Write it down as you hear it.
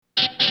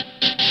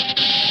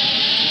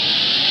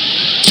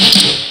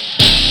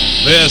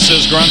This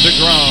is Grunt to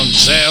Groan,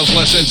 sales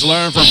lessons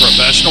learned from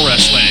professional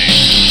wrestling.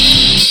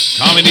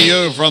 Coming to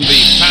you from the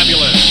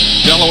fabulous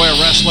Delaware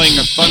Wrestling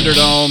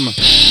Thunderdome,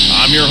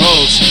 I'm your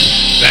host,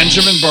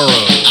 Benjamin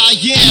Burrows. I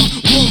am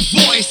one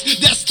voice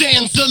that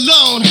stands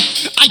alone.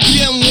 I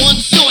am one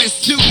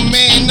choice to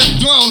man the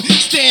throne.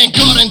 Stand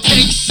guard and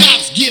take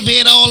shots, give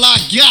it all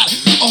I got.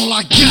 All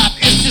I got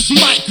is this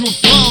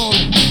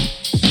microphone.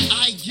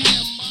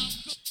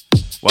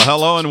 Well,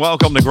 hello and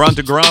welcome to Grunt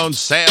to Groan,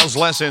 sales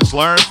lessons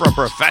learned from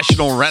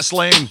professional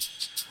wrestling.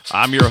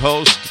 I'm your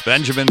host,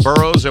 Benjamin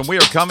Burrows, and we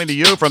are coming to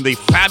you from the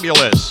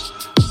fabulous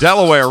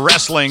Delaware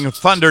Wrestling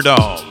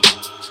Thunderdome.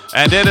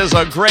 And it is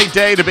a great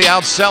day to be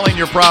out selling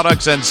your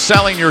products and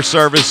selling your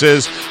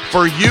services,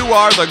 for you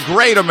are the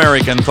great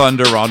American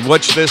thunder on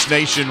which this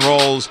nation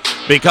rolls,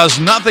 because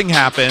nothing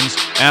happens,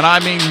 and I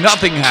mean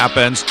nothing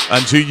happens,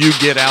 until you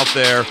get out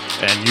there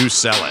and you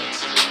sell it.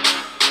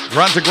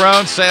 Grunt to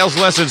Groan, sales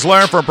lessons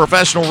learned from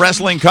professional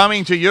wrestling,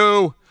 coming to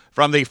you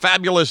from the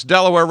fabulous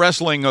Delaware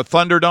Wrestling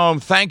Thunderdome.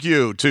 Thank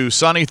you to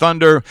Sonny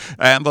Thunder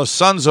and the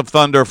Sons of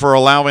Thunder for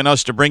allowing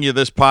us to bring you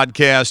this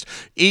podcast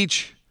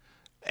each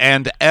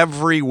and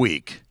every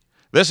week.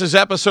 This is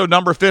episode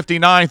number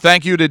 59.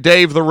 Thank you to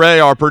Dave the Ray,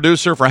 our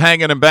producer, for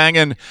hanging and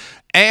banging,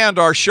 and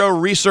our show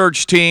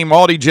research team,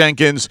 Aldi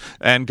Jenkins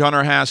and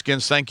Gunnar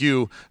Haskins. Thank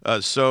you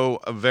so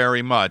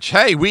very much.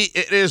 Hey,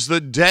 it is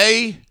the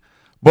day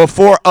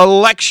before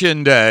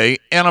Election Day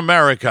in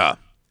America.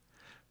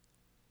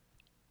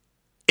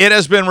 It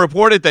has been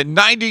reported that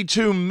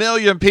 92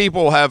 million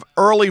people have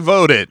early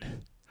voted,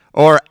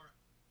 or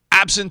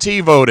absentee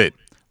voted,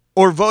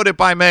 or voted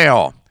by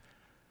mail.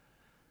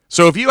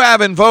 So if you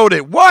haven't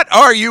voted, what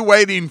are you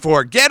waiting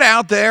for? Get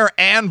out there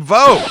and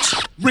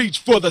vote. Reach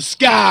for the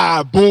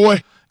sky,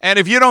 boy. And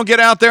if you don't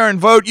get out there and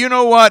vote, you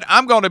know what?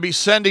 I'm going to be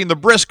sending the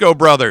Briscoe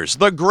brothers,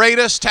 the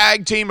greatest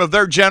tag team of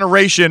their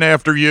generation,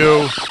 after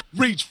you.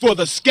 Reach for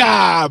the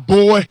sky,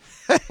 boy.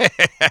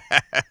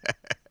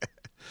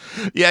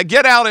 Yeah,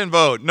 get out and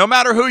vote. No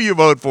matter who you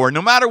vote for,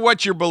 no matter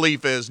what your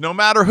belief is, no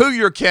matter who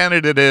your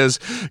candidate is,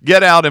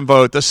 get out and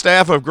vote. The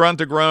staff of Grunt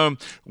to Groan,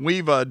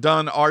 we've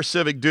done our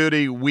civic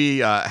duty. We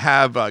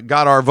have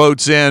got our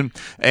votes in,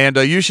 and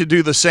you should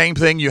do the same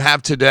thing you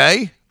have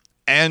today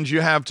and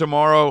you have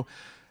tomorrow.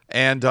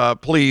 And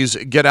please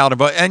get out and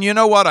vote. And you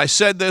know what? I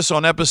said this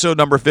on episode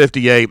number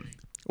 58.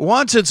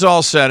 Once it's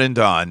all said and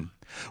done,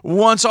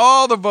 once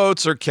all the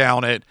votes are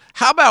counted,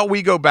 how about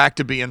we go back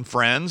to being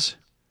friends?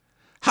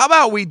 How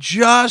about we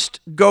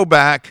just go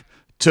back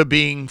to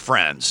being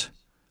friends?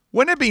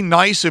 Wouldn't it be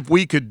nice if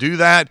we could do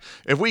that?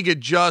 If we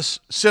could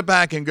just sit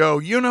back and go,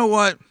 you know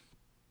what?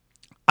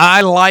 I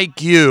like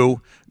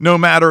you no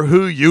matter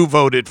who you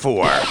voted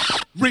for.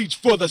 Reach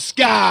for the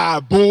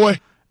sky, boy.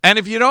 And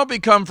if you don't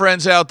become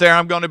friends out there,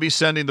 I'm going to be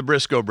sending the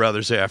Briscoe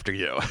brothers after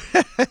you.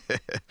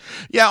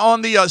 Yeah,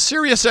 on the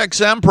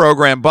SiriusXM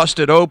program,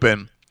 Busted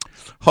Open,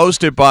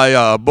 hosted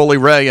by Bully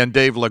Ray and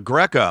Dave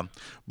LaGreca.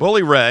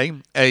 Bully Ray,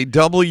 a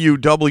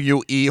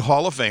WWE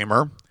Hall of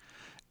Famer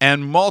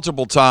and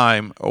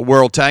multiple-time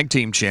World Tag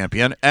Team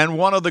Champion, and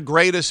one of the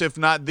greatest, if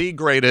not the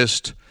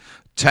greatest,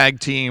 tag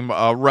team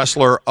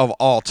wrestler of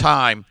all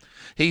time.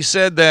 He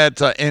said that,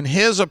 in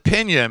his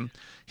opinion,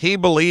 he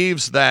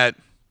believes that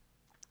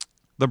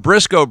the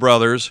Briscoe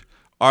brothers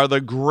are the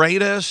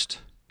greatest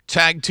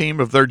tag team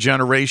of their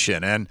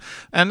generation. And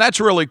that's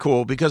really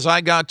cool, because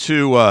I got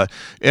to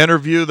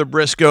interview the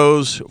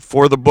Briscoes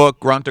for the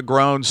book, Grunt to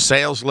Groan,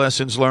 Sales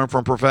Lessons Learned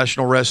from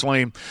Professional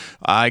Wrestling.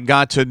 I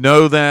got to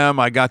know them.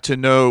 I got to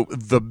know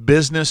the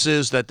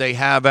businesses that they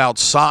have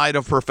outside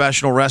of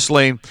professional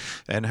wrestling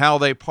and how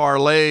they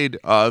parlayed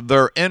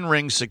their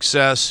in-ring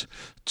success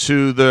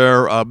to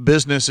their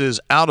businesses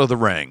out of the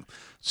ring.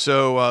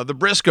 So the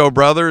Briscoe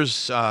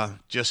brothers,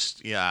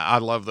 I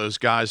love those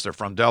guys. They're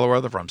from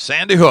Delaware. They're from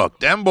Sandy Hook.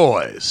 Them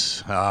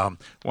boys. One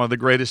of the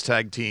greatest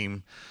tag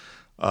team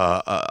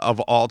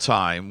of all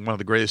time. One of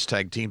the greatest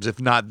tag teams,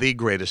 if not the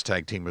greatest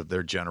tag team of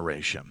their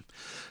generation.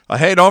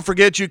 Hey, don't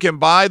forget you can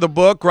buy the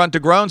book, Grunt to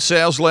Groan,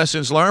 Sales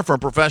Lessons Learned from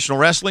Professional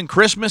Wrestling.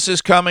 Christmas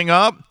is coming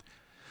up.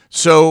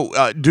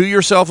 So do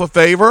yourself a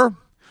favor.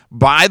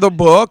 Buy the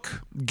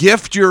book,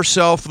 gift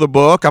yourself the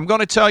book. I'm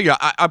going to tell you,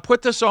 I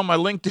put this on my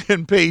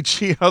LinkedIn page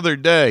the other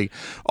day.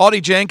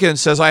 Aldi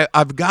Jenkins says,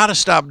 I've got to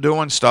stop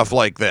doing stuff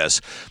like this.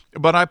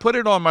 But I put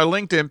it on my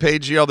LinkedIn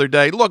page the other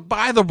day. Look,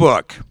 buy the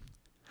book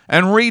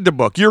and read the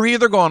book. You're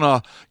either going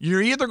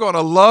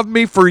to love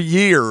me for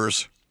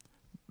years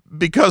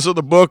because of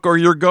the book, or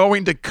you're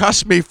going to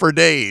cuss me for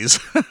days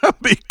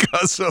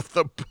because of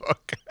the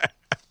book.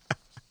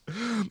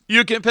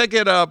 You can pick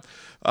it up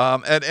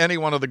at any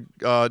one of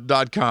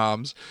the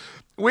 .coms.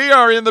 We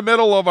are in the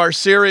middle of our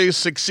series,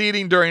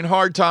 Succeeding During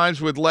Hard Times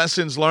with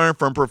Lessons Learned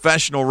from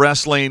Professional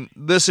Wrestling.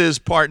 This is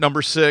part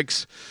number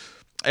 6.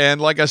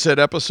 And like I said,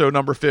 episode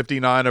number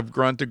 59 of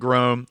Grunt to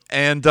Groan.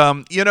 And,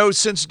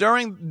 since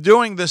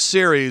doing this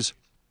series,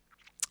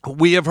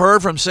 we have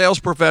heard from sales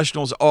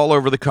professionals all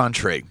over the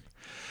country.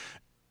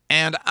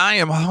 And I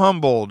am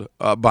humbled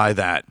by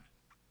that.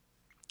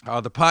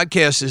 The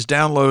podcast is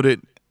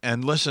downloaded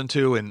and listened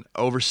to in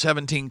over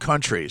 17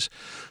 countries.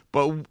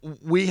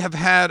 But we have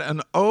had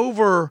an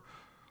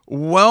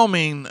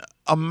overwhelming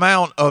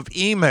amount of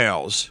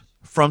emails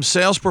from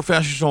sales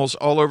professionals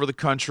all over the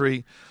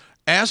country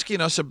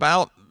asking us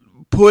about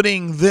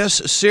putting this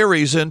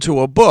series into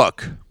a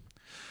book,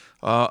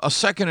 a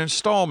second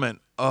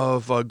installment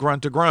of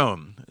Grunt to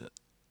Groan.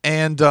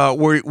 And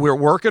we're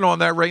working on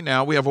that right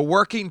now. We have a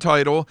working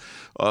title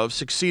of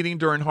Succeeding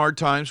During Hard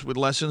Times with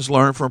Lessons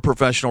Learned from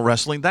Professional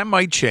Wrestling. That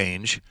might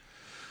change,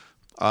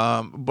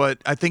 but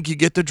I think you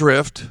get the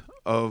drift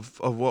of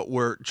what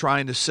we're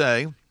trying to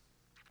say.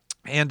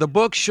 And the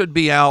book should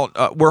be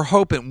out. We're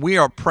hoping, we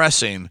are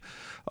pressing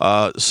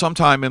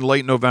sometime in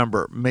late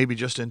November, maybe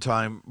just in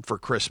time for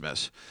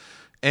Christmas.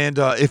 And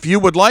if you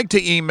would like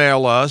to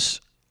email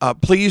us,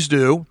 please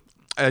do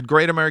at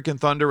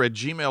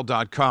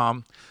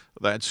greatamericanthunder@gmail.com.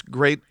 That's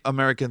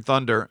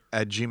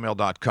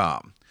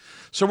greatamericanthunder@gmail.com.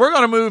 So we're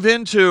going to move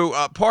into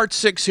part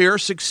 6 here,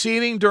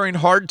 Succeeding During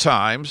Hard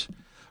Times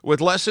with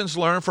Lessons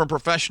Learned from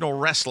Professional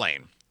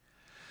Wrestling.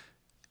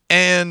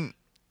 And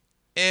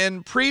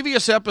in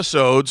previous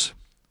episodes,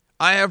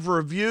 I have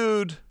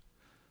reviewed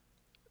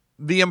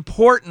the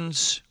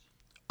importance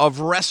of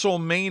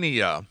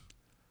WrestleMania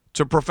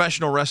to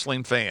professional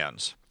wrestling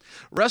fans.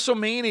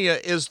 WrestleMania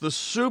is the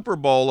Super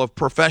Bowl of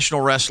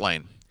professional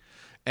wrestling,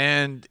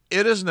 and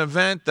it is an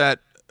event that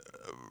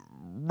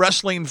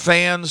wrestling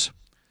fans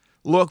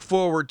look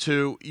forward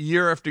to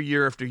year after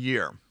year after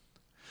year.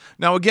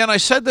 Now, again, I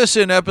said this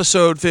in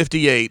episode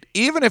 58.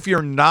 Even if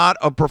you're not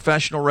a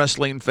professional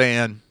wrestling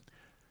fan,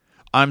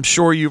 I'm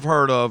sure you've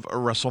heard of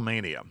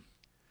WrestleMania.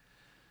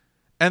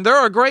 And there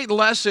are great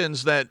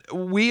lessons that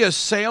we as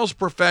sales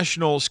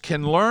professionals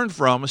can learn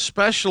from,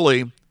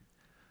 especially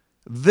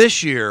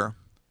this year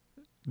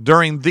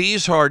during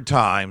these hard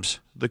times,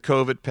 the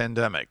COVID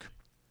pandemic.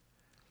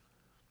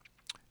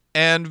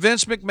 And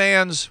Vince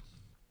McMahon's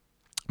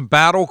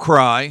battle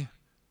cry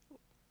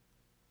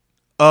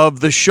of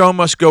the show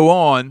must go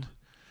on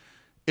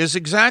is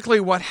exactly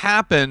what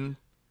happened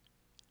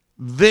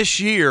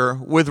this year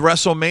with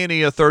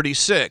WrestleMania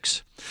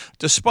 36.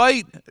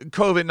 Despite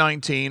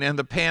COVID-19 and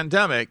the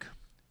pandemic,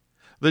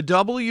 the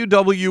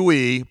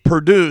WWE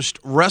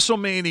produced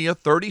WrestleMania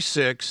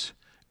 36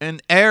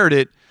 and aired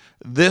it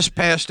this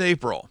past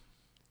April.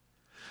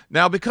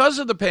 Now, because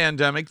of the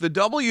pandemic, the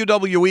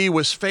WWE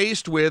was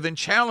faced with and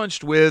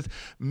challenged with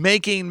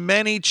making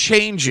many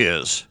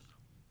changes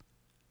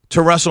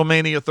to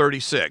WrestleMania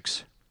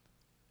 36.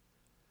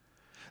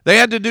 They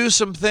had to do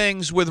some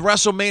things with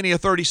WrestleMania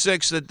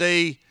 36 that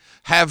they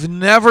have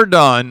never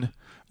done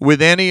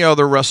with any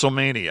other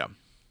WrestleMania.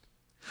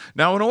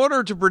 Now, in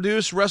order to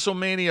produce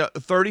WrestleMania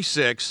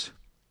 36,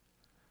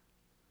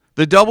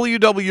 the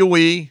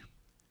WWE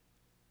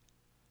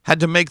had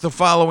to make the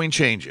following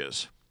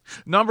changes.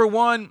 Number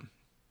one,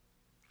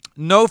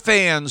 no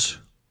fans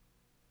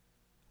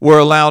were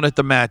allowed at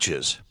the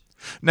matches.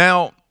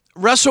 Now,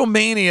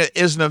 WrestleMania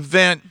is an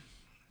event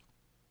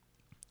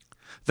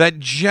that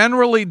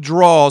generally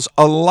draws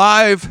a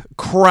live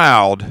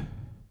crowd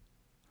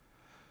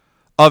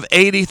of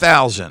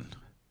 80,000.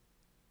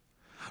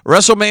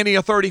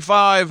 WrestleMania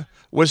 35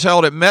 was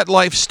held at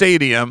MetLife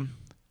Stadium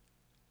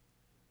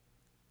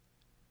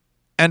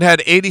and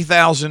had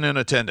 80,000 in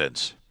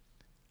attendance.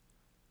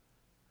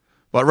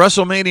 But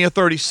WrestleMania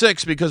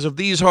 36, because of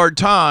these hard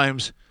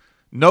times,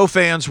 no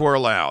fans were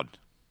allowed.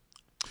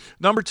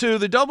 Number two,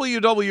 the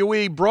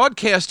WWE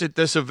broadcasted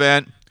this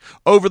event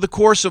over the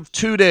course of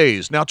 2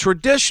 days. Now,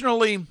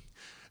 traditionally,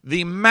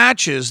 the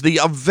matches,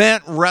 the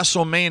event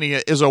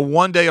WrestleMania is a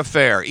one-day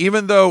affair.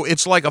 Even though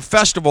it's like a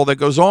festival that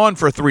goes on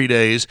for 3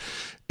 days,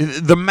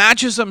 the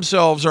matches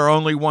themselves are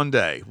only 1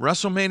 day.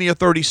 WrestleMania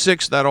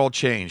 36, that all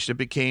changed. It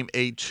became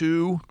a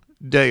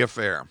 2-day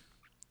affair.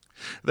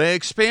 They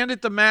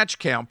expanded the match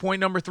count, point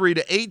number 3,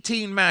 to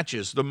 18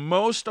 matches, the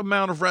most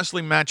amount of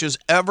wrestling matches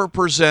ever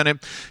presented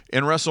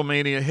in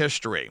WrestleMania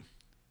history.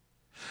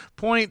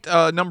 Point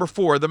number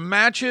 4, the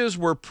matches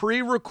were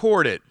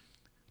pre-recorded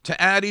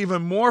to add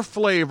even more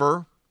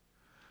flavor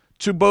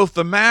to both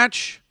the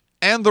match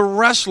and the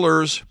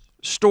wrestlers'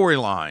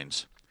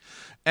 storylines.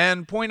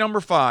 And point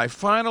number 5,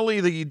 finally,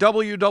 the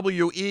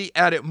WWE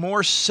added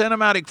more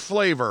cinematic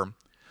flavor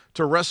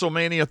to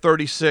WrestleMania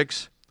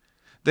 36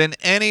 than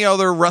any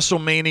other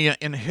WrestleMania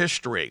in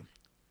history.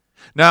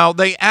 Now,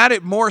 they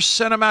added more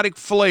cinematic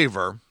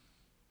flavor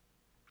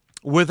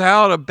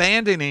without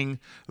abandoning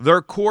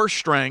their core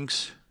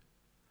strengths,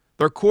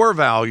 their core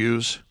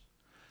values,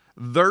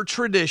 their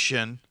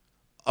tradition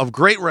of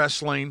great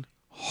wrestling,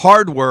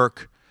 hard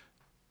work,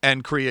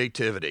 and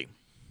creativity.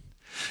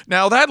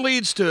 Now, that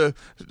leads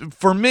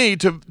for me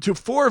to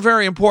 4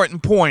 very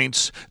important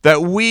points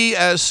that we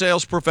as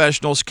sales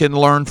professionals can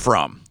learn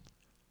from.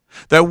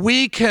 That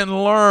we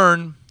can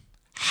learn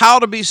how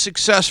to be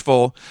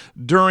successful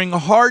during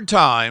hard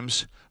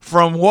times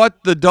from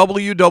what the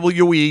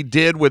WWE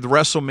did with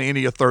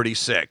WrestleMania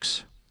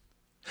 36.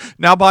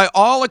 Now, by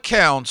all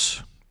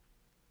accounts,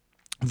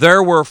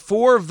 there were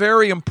 4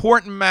 very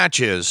important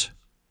matches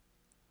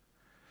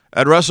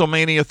at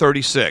WrestleMania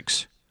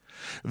 36.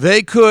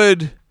 They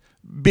could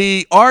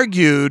be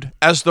argued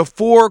as the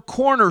four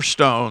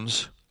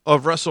cornerstones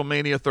of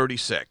WrestleMania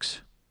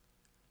 36.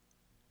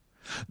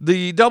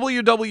 The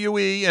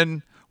WWE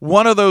in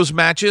one of those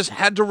matches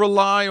had to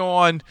rely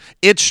on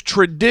its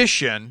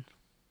tradition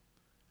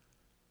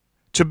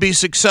to be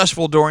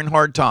successful during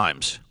hard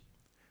times.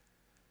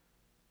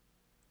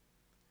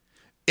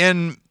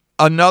 In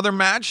another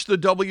match, the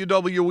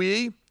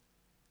WWE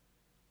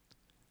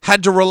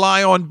had to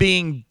rely on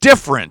being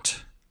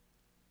different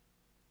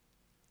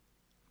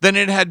than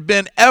it had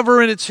been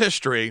ever in its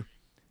history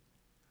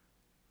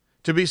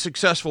to be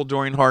successful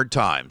during hard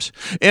times.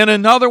 In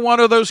another one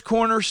of those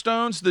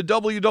cornerstones, the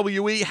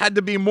WWE had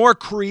to be more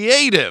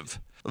creative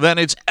than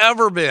it's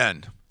ever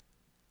been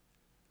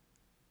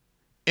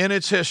in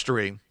its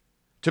history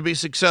to be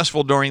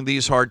successful during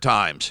these hard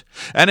times.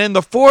 And in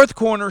the fourth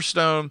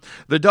cornerstone,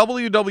 the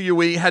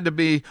WWE had to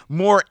be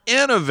more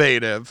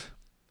innovative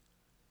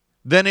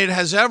than it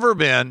has ever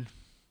been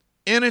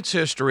in its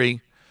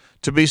history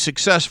to be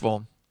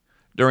successful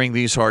during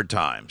these hard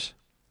times.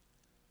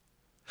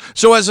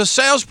 So as a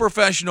sales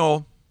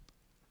professional,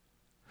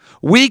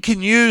 we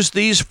can use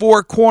these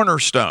four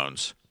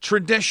cornerstones: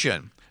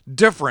 tradition,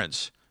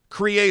 difference,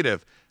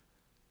 creative,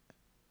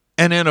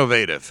 and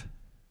innovative,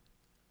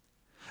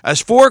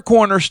 as four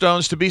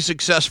cornerstones to be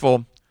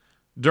successful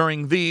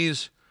during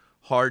these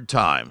hard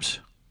times.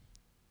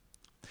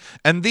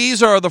 And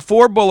these are the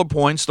four bullet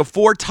points, the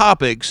four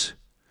topics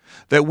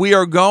that we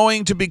are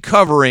going to be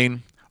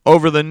covering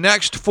over the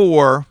next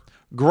four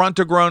Grunt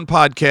to Groan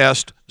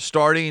podcasts,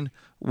 starting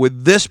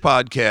with this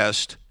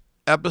podcast,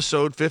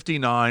 episode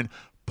 59,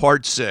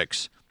 part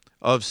 6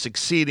 of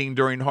Succeeding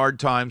During Hard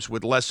Times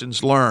with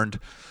Lessons Learned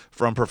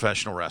from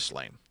Professional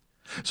Wrestling.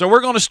 So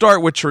we're going to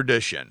start with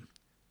tradition.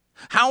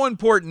 How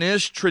important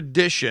is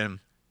tradition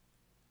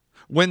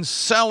when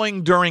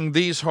selling during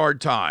these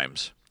hard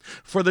times?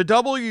 For the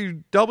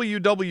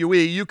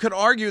WWE, you could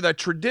argue that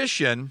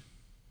tradition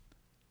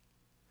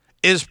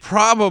is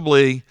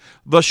probably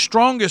the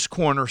strongest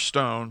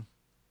cornerstone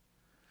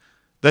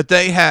that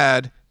they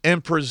had in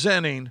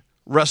presenting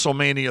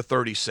WrestleMania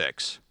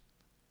 36.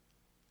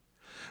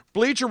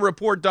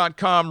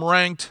 BleacherReport.com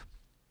ranked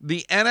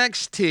the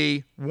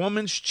NXT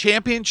Women's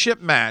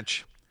Championship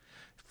match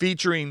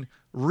featuring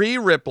Rhea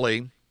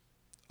Ripley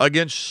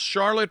against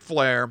Charlotte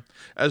Flair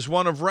as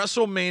one of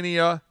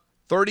WrestleMania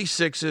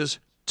 36's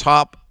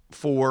top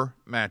 4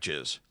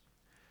 matches.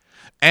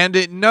 And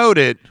it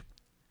noted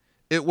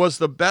it was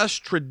the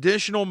best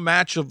traditional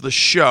match of the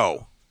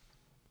show.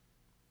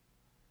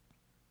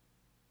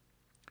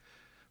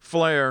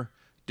 Flair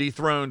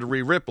dethroned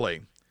Rhea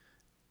Ripley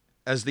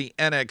as the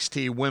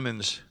NXT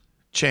Women's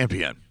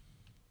Champion.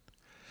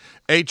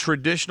 A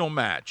traditional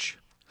match.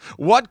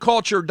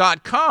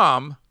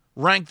 WhatCulture.com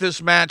ranked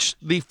this match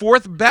the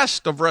 4th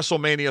best of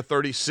WrestleMania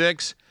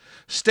 36,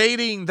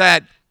 stating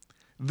that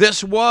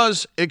this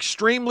was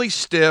extremely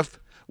stiff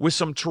with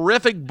some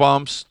terrific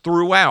bumps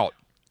throughout,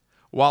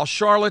 while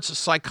Charlotte's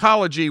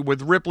psychology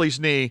with Ripley's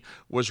knee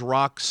was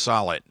rock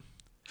solid.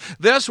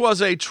 This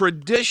was a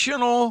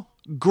traditional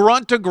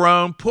grunt to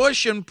groan,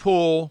 push and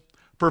pull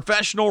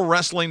professional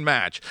wrestling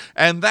match.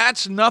 And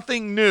that's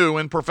nothing new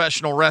in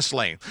professional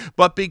wrestling.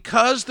 But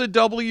because the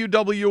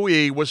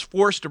WWE was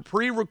forced to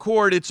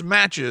pre-record its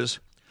matches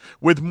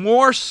with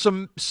more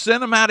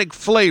cinematic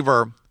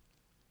flavor,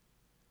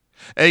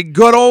 a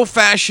good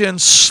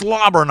old-fashioned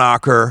slobber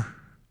knocker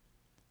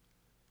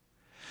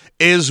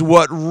is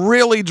what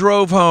really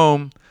drove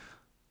home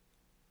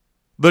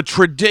the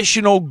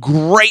traditional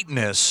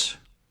greatness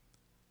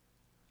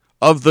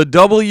of the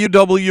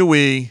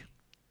WWE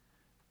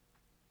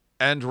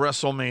and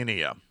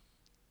WrestleMania.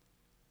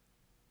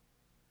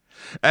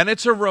 And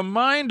it's a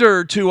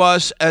reminder to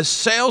us as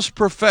sales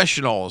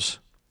professionals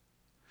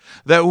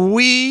that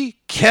we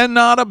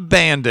cannot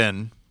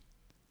abandon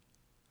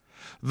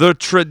the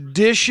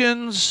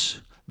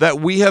traditions that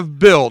we have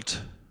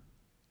built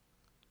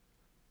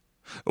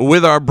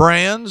with our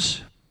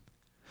brands,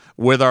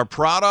 with our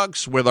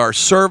products, with our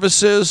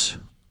services,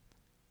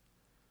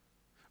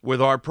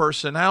 with our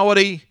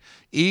personality,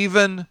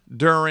 even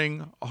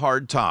during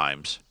hard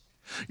times.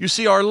 You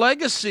see, our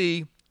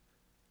legacy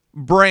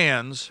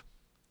brands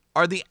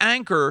are the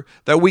anchor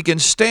that we can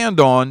stand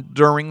on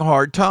during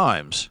hard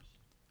times.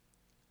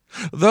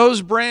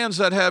 Those brands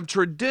that have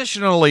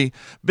traditionally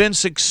been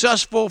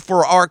successful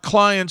for our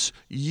clients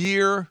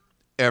year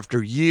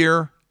after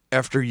year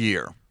after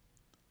year.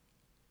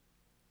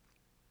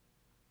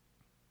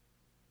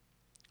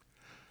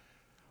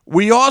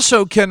 We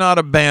also cannot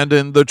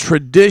abandon the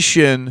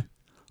tradition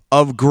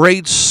of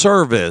great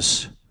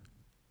service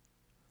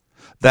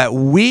that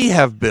we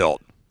have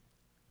built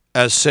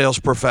as sales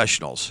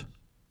professionals.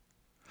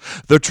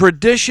 The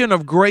tradition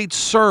of great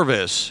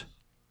service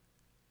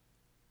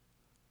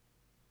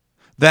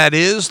that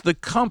is the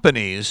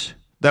companies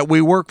that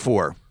we work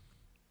for,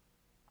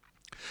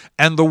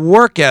 and the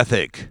work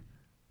ethic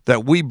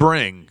that we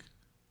bring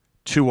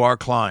to our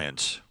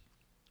clients.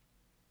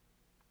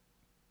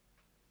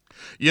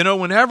 You know,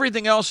 when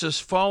everything else is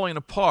falling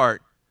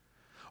apart,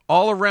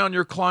 all around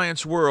your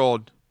client's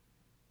world,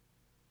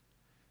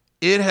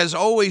 it has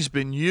always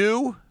been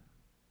you,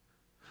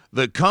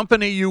 the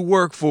company you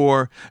work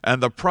for,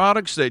 and the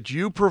products that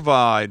you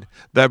provide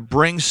that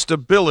bring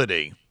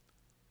stability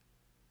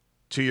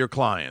to your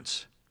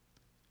clients.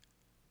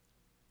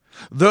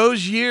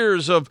 Those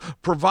years of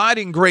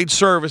providing great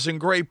service and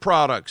great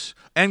products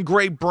and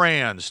great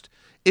brands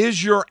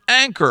is your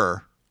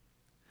anchor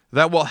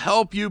that will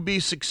help you be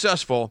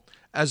successful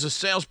as a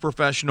sales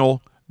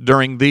professional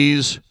during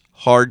these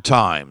hard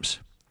times.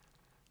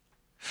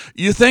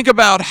 You think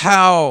about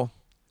how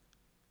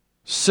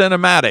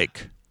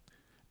cinematic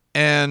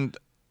and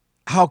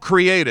how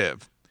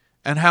creative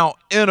and how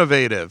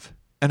innovative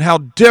and how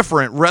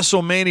different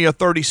WrestleMania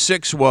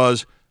 36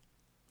 was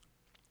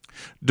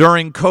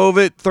during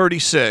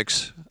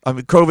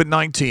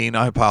COVID-19,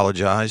 I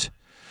apologize.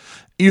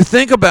 You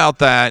think about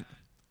that,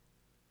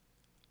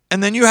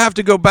 and then you have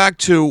to go back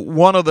to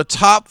one of the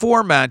top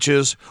 4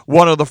 matches.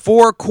 One of the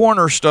 4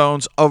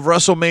 cornerstones of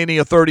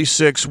WrestleMania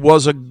 36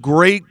 was a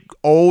great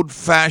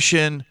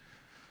old-fashioned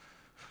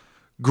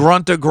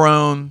grunt to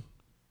groan,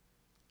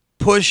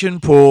 push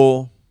and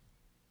pull,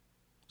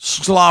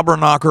 slobber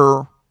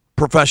knocker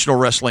professional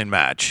wrestling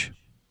match.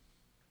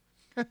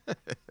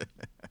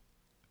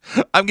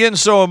 I'm getting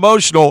so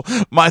emotional,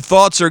 my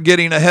thoughts are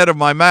getting ahead of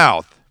my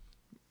mouth.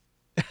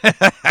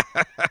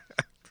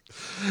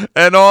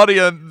 And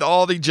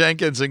Aldi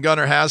Jenkins and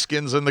Gunnar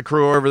Haskins and the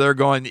crew over there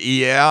going,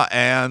 yeah,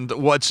 and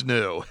what's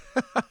new?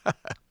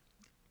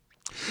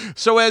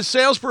 So as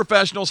sales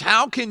professionals,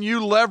 how can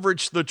you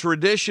leverage the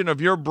tradition of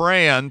your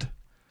brand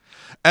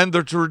and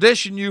the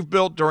tradition you've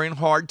built during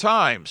hard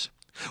times?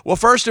 Well,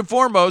 first and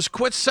foremost,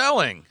 quit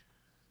selling.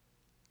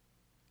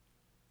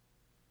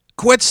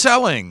 Quit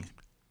selling.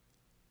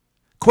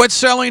 Quit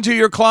selling to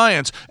your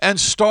clients and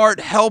start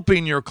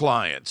helping your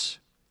clients.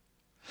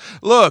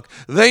 Look,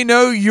 they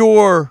know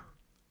your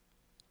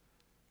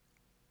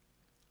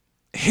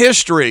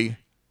history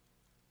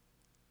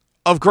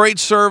of great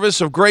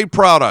service, of great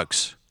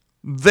products.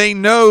 They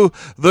know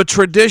the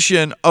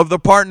tradition of the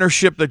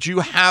partnership that you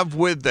have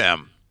with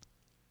them.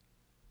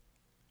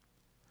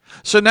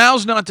 So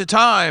now's not the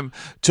time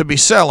to be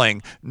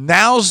selling.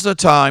 Now's the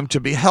time to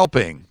be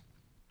helping.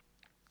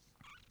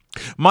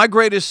 My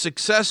greatest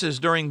successes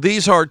during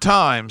these hard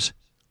times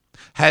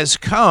has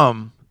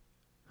come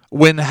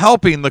when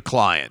helping the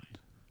client,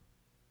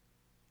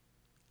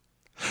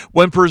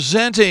 when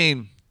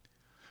presenting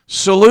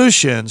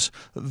solutions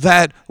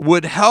that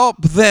would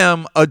help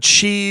them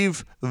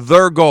achieve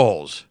their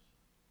goals.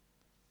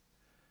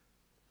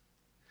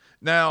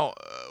 Now,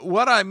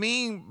 what I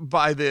mean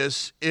by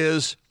this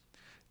is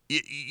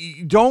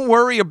don't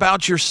worry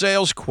about your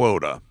sales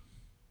quota.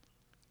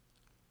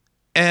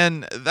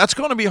 And that's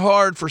going to be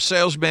hard for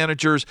sales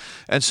managers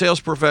and sales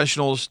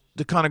professionals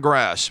to kind of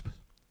grasp.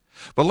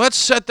 But let's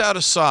set that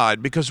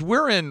aside because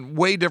we're in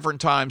way different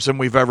times than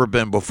we've ever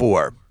been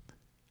before.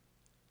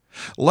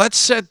 Let's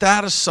set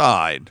that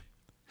aside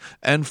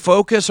and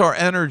focus our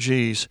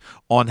energies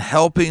on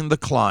helping the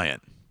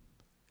client.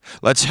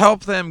 Let's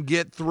help them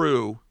get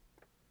through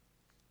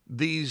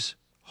these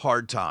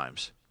hard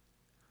times.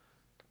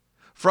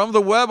 From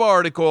the web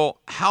article,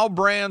 How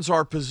Brands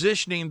Are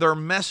Positioning Their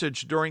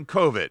Message During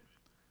COVID,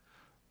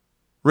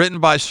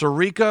 written by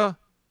Sarika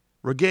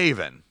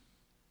Ragavan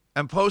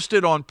and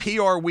posted on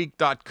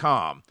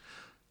prweek.com.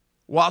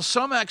 While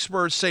some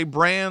experts say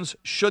brands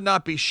should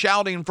not be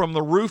shouting from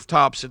the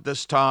rooftops at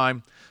this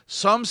time,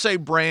 some say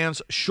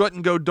brands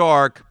shouldn't go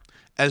dark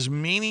as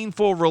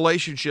meaningful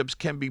relationships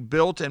can be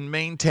built and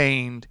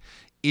maintained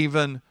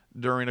even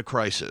during a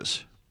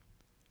crisis.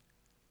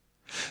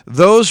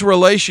 Those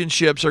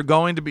relationships are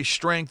going to be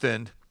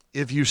strengthened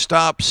if you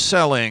stop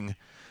selling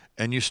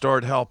and you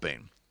start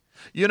helping.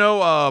 You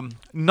know,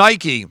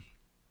 Nike,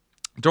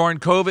 during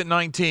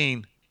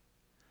COVID-19,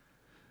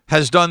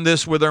 has done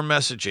this with their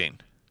messaging.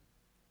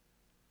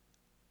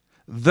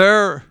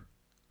 Their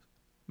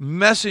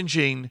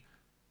messaging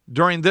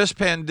during this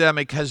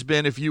pandemic has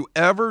been, if you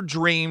ever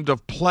dreamed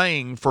of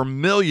playing for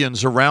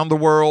millions around the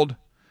world,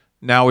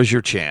 now is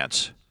your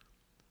chance.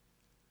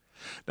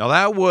 Now,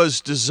 that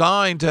was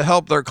designed to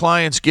help their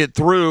clients get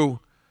through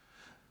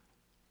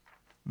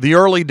the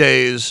early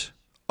days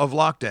of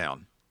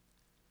lockdown,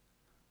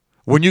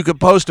 when you could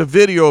post a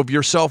video of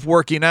yourself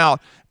working out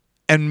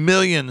and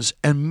millions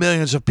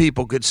of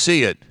people could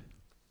see it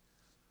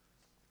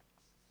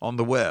on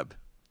the web.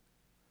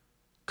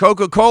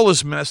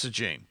 Coca-Cola's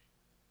messaging,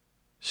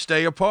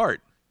 stay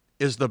apart,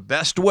 is the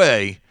best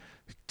way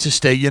to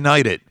stay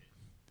united.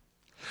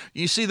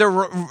 You see,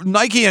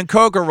 Nike and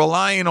Coke are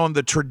relying on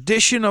the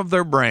tradition of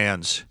their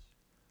brands.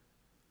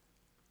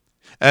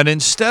 And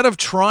instead of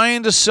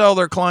trying to sell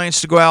their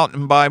clients to go out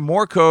and buy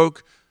more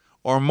Coke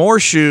or more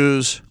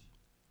shoes,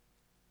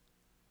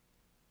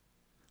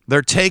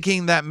 they're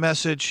taking that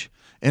message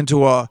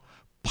into a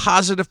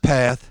positive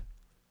path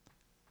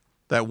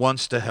that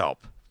wants to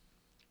help.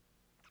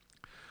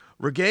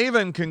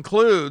 Regaven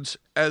concludes,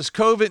 as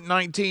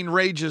COVID-19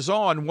 rages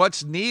on,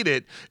 what's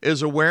needed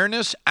is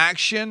awareness,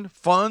 action,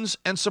 funds,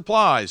 and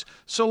supplies.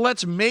 So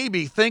let's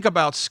maybe think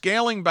about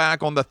scaling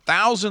back on the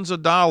thousands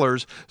of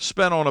dollars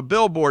spent on a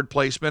billboard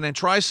placement and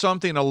try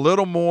something a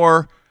little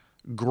more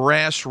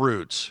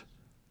grassroots.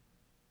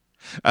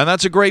 And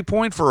that's a great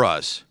point for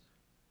us.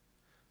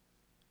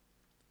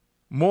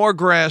 More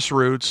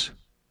grassroots,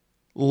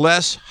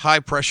 less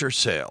high-pressure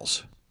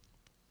sales.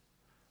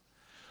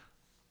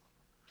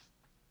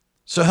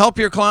 So help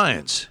your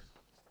clients.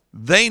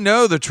 They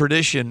know the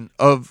tradition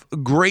of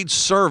great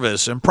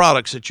service and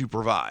products that you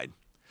provide.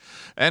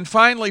 And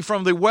finally,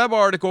 from the web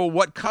article,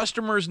 What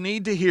Customers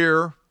Need to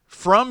Hear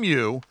from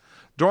You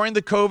During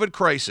the COVID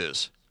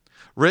Crisis,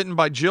 written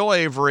by Jill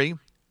Avery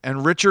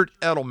and Richard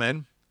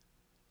Edelman,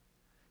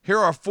 here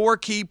are 4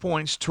 key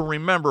points to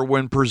remember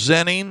when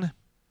presenting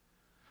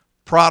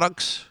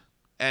products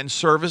and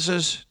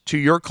services to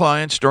your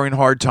clients during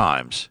hard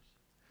times.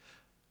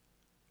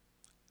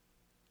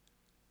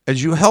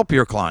 As you help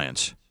your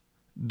clients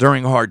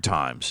during hard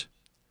times,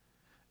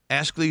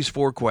 ask these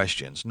 4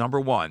 questions. Number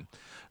 1,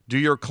 do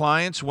your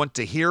clients want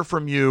to hear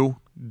from you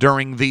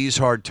during these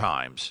hard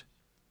times?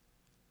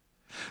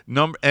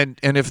 And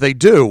if they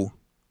do,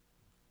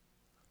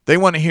 they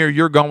want to hear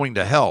you're going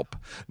to help.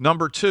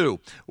 Number 2,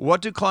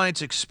 what do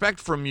clients expect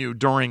from you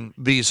during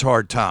these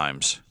hard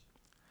times?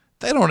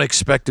 They don't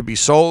expect to be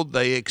sold,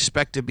 they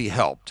expect to be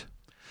helped.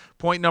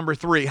 Point number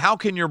 3, how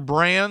can your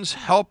brands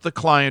help the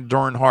client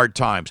during hard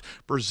times?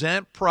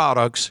 Present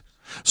products,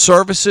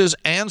 services,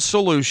 and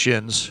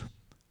solutions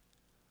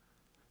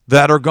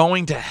that are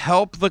going to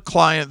help the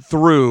client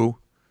through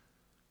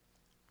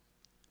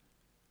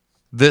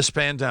this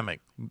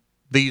pandemic,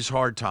 these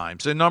hard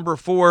times. And number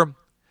 4,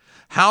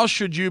 how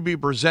should you be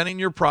presenting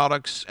your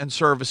products and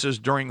services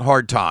during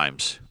hard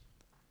times?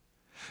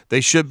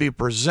 They should be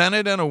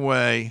presented in a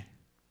way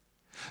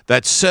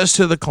that says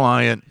to the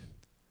client,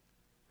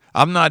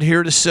 I'm not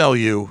here to sell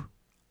you,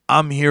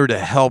 I'm here to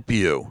help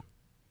you.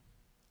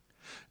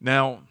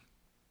 Now,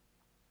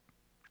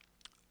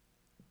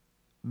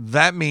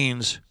 that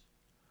means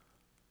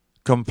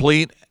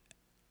complete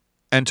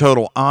and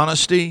total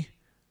honesty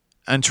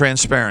and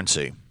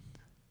transparency.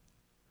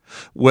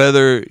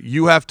 Whether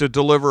you have to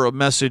deliver a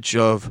message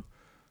of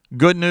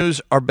good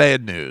news or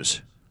bad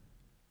news,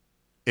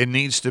 it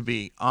needs to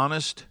be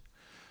honest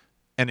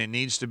and it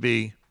needs to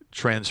be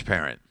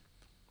transparent.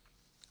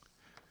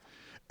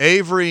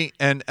 Avery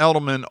and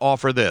Edelman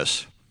offer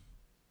this.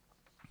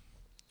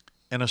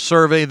 In a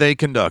survey they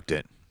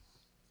conducted,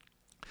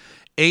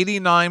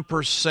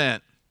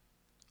 89%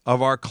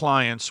 of our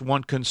clients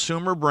want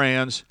consumer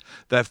brands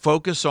that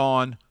focus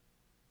on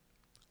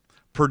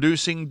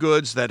producing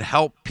goods that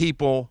help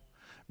people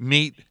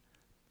meet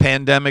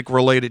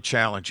pandemic-related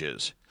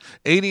challenges.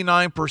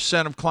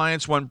 89% of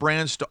clients want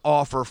brands to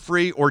offer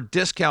free or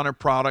discounted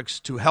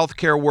products to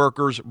healthcare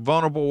workers,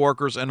 vulnerable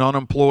workers, and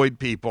unemployed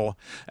people.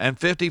 And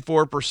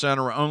 54%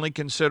 are only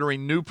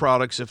considering new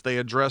products if they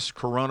address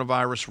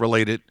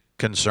coronavirus-related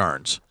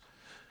concerns.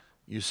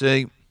 You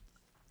see,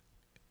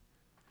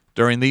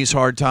 during these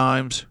hard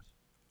times,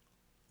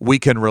 we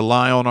can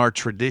rely on our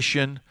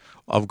tradition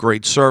of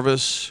great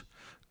service,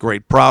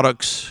 great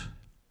products,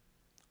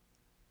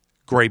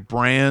 great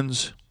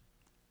brands,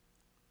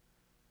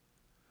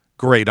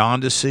 great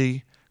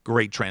honesty,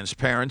 great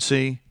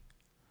transparency,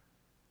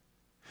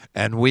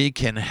 and we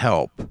can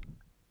help.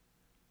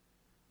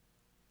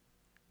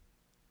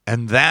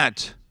 And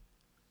that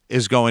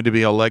is going to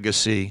be a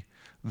legacy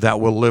that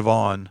will live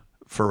on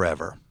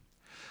forever.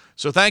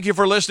 So thank you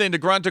for listening to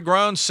Grunt to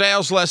Groan,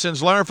 Sales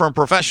Lessons Learned from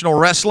Professional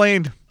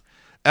Wrestling.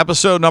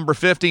 Episode number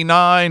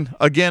 59.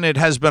 Again, it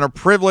has been a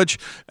privilege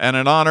and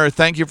an honor.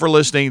 Thank you for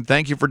listening.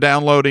 Thank you for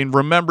downloading.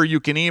 Remember, you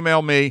can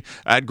email me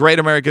at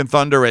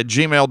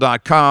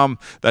greatamericanthunder@gmail.com.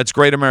 That's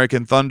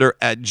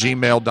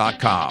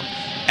greatamericanthunder@gmail.com.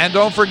 And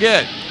don't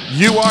forget,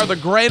 you are the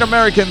Great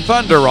American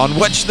Thunder on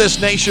which this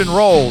nation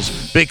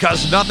rolls,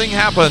 because nothing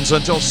happens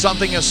until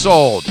something is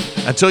sold,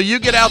 until you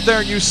get out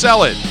there and you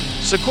sell it.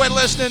 So quit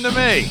listening to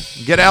me.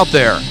 Get out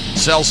there.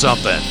 Sell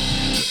something.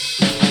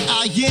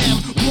 I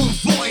am one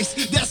voice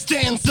that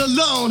stands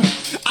alone.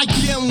 I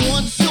am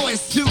one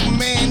choice to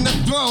man the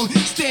throne.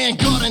 Stand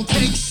guard and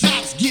take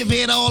shots. Give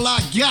it all I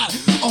got.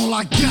 All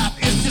I got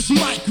is this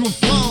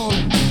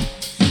microphone.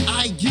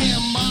 I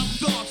am my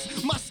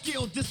thoughts, my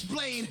skill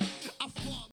displayed.